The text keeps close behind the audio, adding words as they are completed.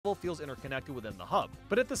feels interconnected within the hub,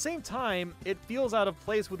 but at the same time, it feels out of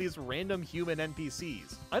place with these random human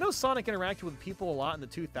NPCs. I know Sonic interacted with people a lot in the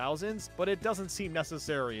 2000s, but it doesn't seem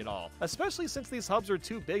necessary at all, especially since these hubs are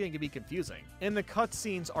too big and can be confusing. And the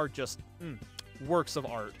cutscenes are just, works of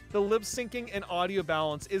art. The lip syncing and audio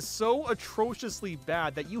balance is so atrociously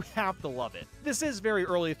bad that you have to love it. This is very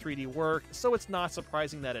early 3D work, so it's not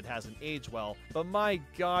surprising that it hasn't aged well, but my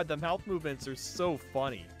god, the mouth movements are so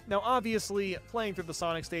funny. Now obviously, playing through the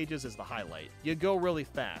Sonic stages is the highlight. You go really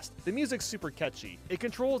fast. The music's super catchy. It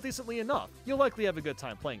controls decently enough. You'll likely have a good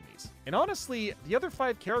time playing these. And honestly, the other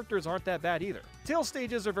 5 characters aren't that bad either. Tail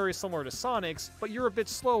stages are very similar to Sonic's, but you're a bit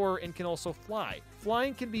slower and can also fly.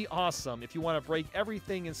 Flying can be awesome if you want to break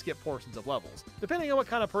everything and skip portions of levels. Depending on what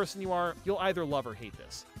kind of person you are, you'll either love or hate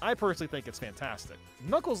this. I personally think it's fantastic.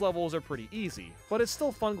 Knuckles levels are pretty easy, but it's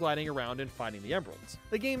still fun gliding around and finding the emeralds.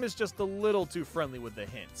 The game is just a little too friendly with the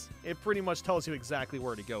hints. It pretty much tells you exactly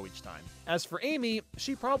where to go each time. As for Amy,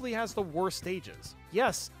 she probably has the worst stages.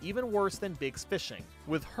 Yes, even worse than Big's fishing.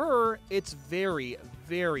 With her, it's very,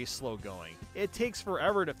 very slow going. It takes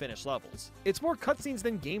forever to finish levels. It's more cutscenes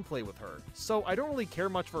than gameplay with her, so I don't really care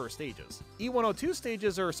much for her stages. E102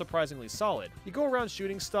 stages are surprisingly solid. You go around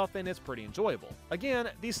shooting stuff and it's pretty enjoyable. Again,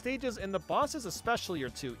 these stages and the bosses especially are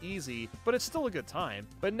too easy, but it's still a good time.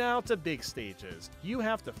 But now to Big stages. You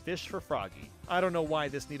have to fish for Froggy. I don't know why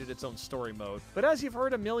this needed its own story mode, but as you've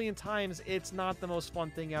heard a million times, it's not the most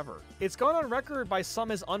fun thing ever. It's gone on record by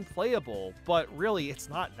some as unplayable, but really it's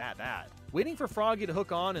not that bad. Waiting for Froggy to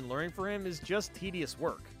hook on and learning for him is just tedious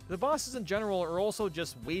work. The bosses in general are also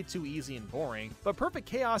just way too easy and boring, but Perfect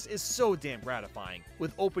Chaos is so damn gratifying.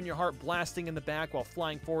 With Open Your Heart blasting in the back while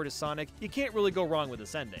flying forward as Sonic, you can't really go wrong with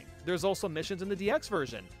this ending. There's also missions in the DX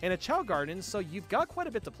version, and a Chow Garden, so you've got quite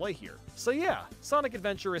a bit to play here. So yeah, Sonic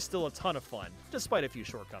Adventure is still a ton of fun, despite a few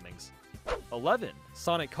shortcomings. 11.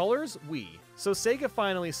 Sonic Colors Wii. So Sega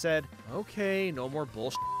finally said, okay, no more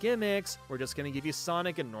bullshit gimmicks, we're just gonna give you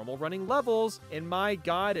Sonic in normal running levels, and my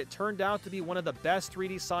god, it turned out to be one of the best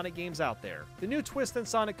 3D Sonic games out there. The new twist in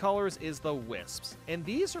Sonic Colors is the Wisps, and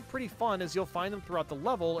these are pretty fun as you'll find them throughout the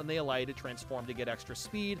level and they allow you to transform to get extra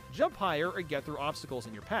speed, jump higher, or get through obstacles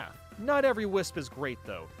in your path. Not every Wisp is great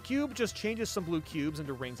though. Cube just changes some blue cubes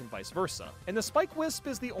into rings and vice versa, and the Spike Wisp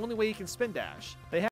is the only way you can spin dash. They have